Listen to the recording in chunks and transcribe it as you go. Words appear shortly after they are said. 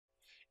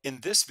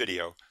In this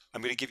video,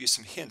 I'm going to give you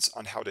some hints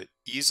on how to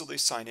easily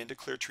sign into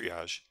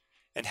ClearTriage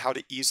and how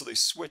to easily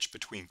switch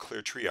between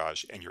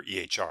ClearTriage and your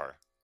EHR.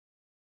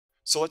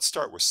 So let's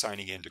start with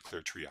signing into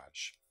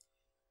ClearTriage.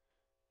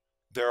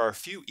 There are a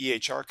few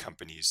EHR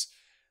companies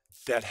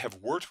that have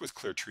worked with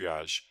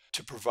ClearTriage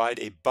to provide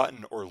a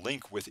button or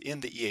link within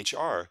the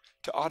EHR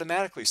to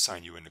automatically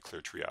sign you into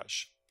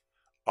ClearTriage.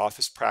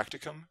 Office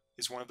Practicum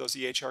is one of those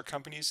EHR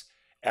companies,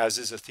 as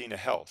is Athena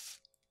Health.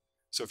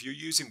 So if you're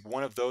using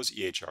one of those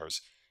EHRs,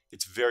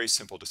 it's very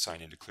simple to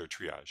sign into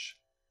ClearTriage.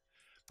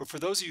 But for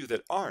those of you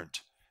that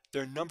aren't,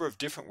 there are a number of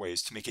different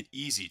ways to make it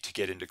easy to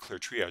get into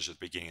ClearTriage at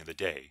the beginning of the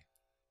day.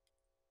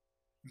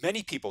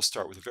 Many people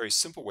start with a very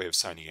simple way of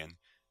signing in.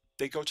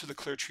 They go to the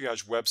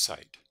ClearTriage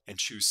website and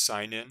choose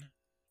Sign In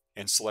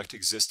and select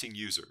Existing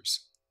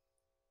Users.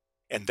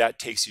 And that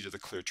takes you to the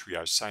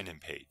ClearTriage sign-in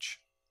page.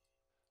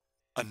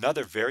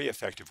 Another very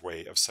effective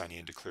way of signing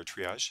into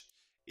ClearTriage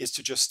is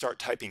to just start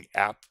typing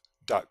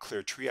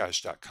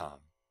app.cleartriage.com.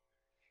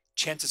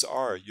 Chances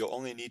are you'll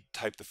only need to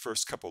type the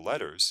first couple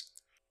letters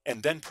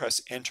and then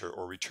press enter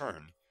or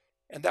return,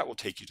 and that will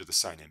take you to the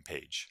sign-in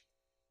page.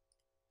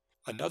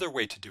 Another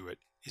way to do it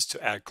is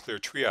to add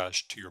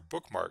ClearTriage to your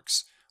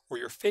bookmarks or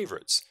your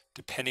favorites,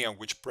 depending on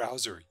which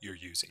browser you're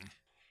using.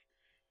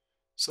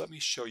 So let me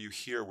show you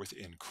here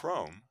within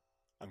Chrome.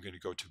 I'm going to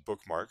go to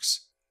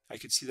Bookmarks. I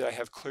can see that I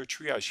have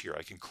ClearTriage here.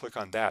 I can click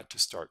on that to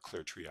start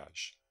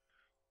ClearTriage.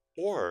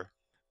 Or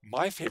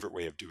my favorite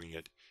way of doing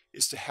it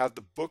is to have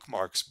the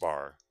Bookmarks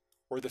bar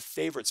or the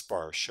Favorites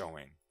bar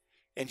showing.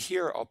 And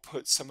here I'll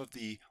put some of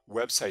the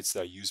websites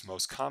that I use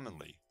most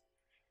commonly.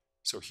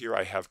 So here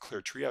I have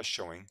ClearTriage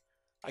showing.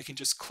 I can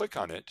just click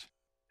on it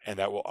and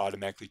that will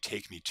automatically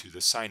take me to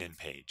the sign-in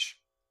page.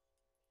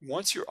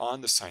 Once you're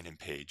on the sign-in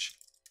page,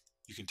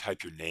 you can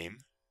type your name,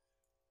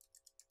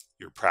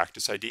 your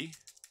practice ID,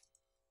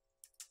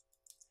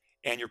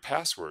 and your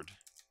password.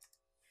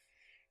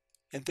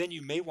 And then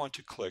you may want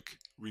to click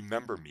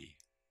Remember Me.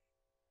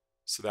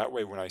 So that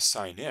way when I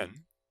sign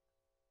in,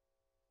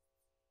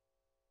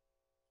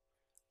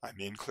 I'm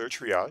in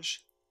ClearTriage,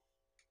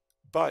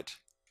 but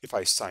if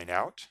I sign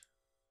out,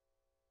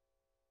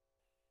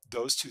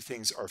 those two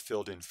things are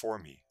filled in for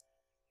me.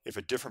 If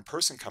a different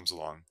person comes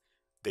along,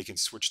 they can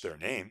switch their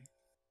name,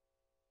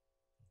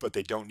 but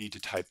they don't need to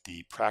type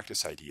the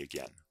practice ID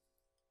again.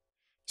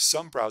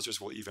 Some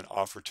browsers will even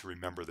offer to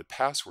remember the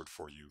password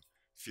for you.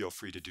 Feel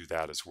free to do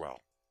that as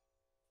well.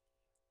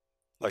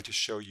 I'd like to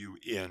show you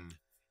in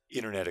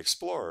Internet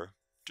Explorer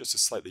just a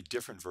slightly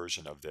different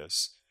version of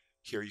this.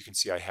 Here you can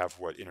see I have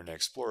what Internet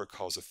Explorer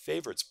calls a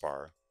favorites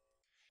bar.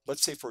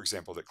 Let's say, for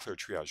example, that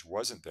ClearTriage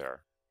wasn't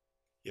there.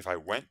 If I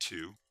went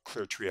to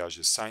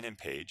ClearTriage's sign-in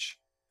page,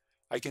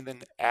 I can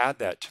then add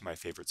that to my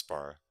favorites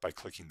bar by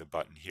clicking the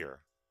button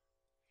here.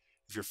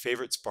 If your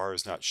favorites bar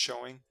is not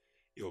showing,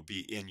 it will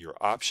be in your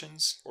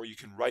options, or you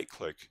can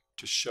right-click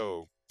to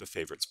show the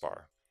favorites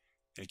bar.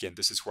 And again,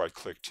 this is where I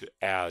click to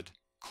add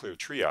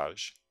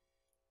ClearTriage,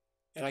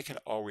 and I can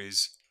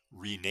always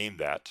rename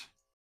that.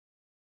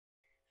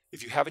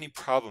 If you have any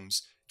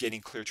problems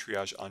getting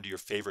ClearTriage onto your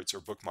favorites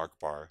or bookmark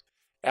bar,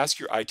 ask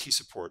your IT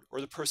support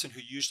or the person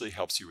who usually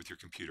helps you with your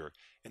computer,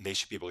 and they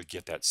should be able to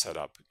get that set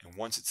up. And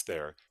once it's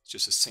there, it's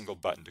just a single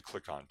button to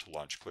click on to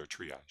launch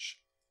ClearTriage.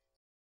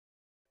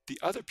 The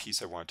other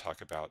piece I want to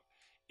talk about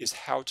is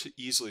how to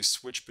easily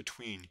switch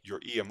between your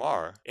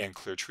EMR and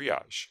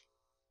ClearTriage.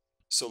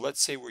 So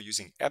let's say we're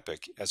using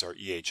Epic as our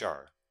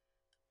EHR,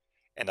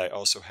 and I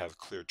also have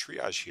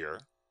ClearTriage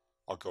here.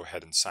 I'll go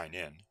ahead and sign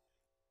in.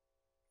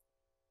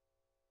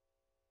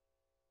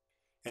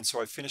 And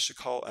so I finished a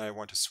call and I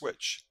want to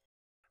switch.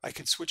 I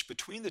can switch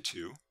between the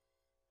two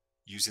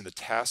using the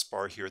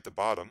taskbar here at the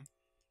bottom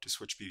to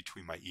switch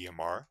between my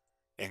EMR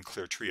and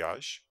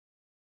ClearTriage.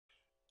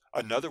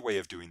 Another way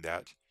of doing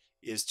that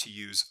is to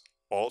use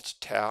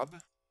Alt-Tab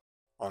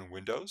on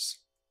Windows.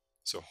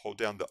 So hold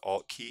down the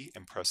Alt key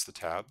and press the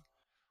tab.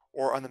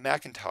 Or on the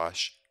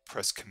Macintosh,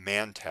 press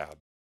Command-Tab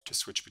to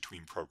switch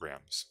between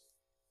programs.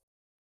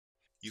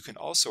 You can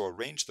also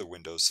arrange the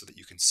windows so that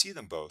you can see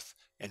them both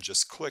and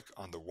just click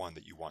on the one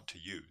that you want to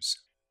use.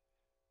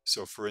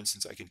 So for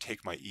instance, I can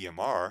take my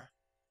EMR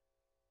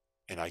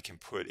and I can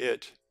put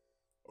it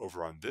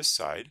over on this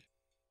side,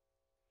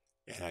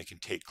 and I can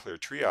take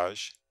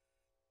ClearTriage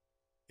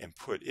and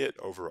put it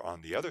over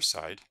on the other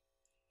side.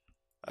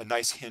 A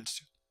nice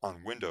hint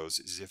on Windows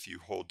is if you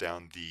hold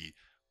down the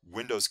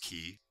Windows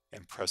key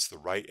and press the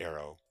right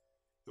arrow,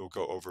 it will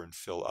go over and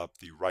fill up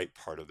the right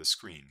part of the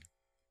screen.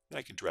 And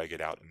I can drag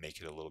it out and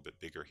make it a little bit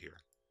bigger here.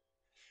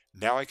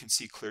 Now I can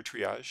see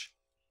ClearTriage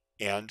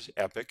and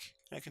Epic,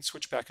 and I can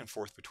switch back and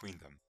forth between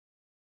them.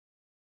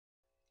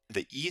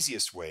 The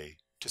easiest way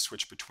to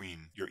switch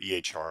between your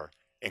EHR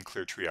and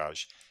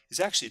ClearTriage is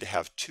actually to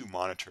have two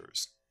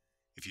monitors.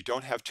 If you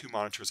don't have two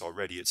monitors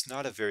already, it's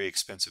not a very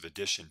expensive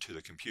addition to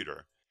the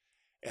computer.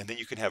 And then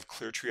you can have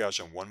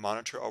ClearTriage on one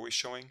monitor always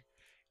showing,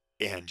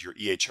 and your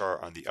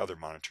EHR on the other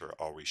monitor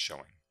always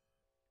showing.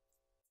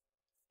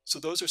 So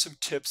those are some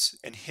tips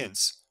and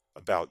hints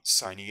about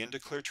signing into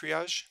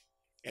ClearTriage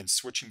and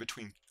switching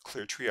between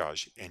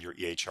ClearTriage and your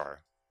EHR.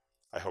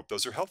 I hope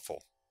those are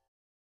helpful.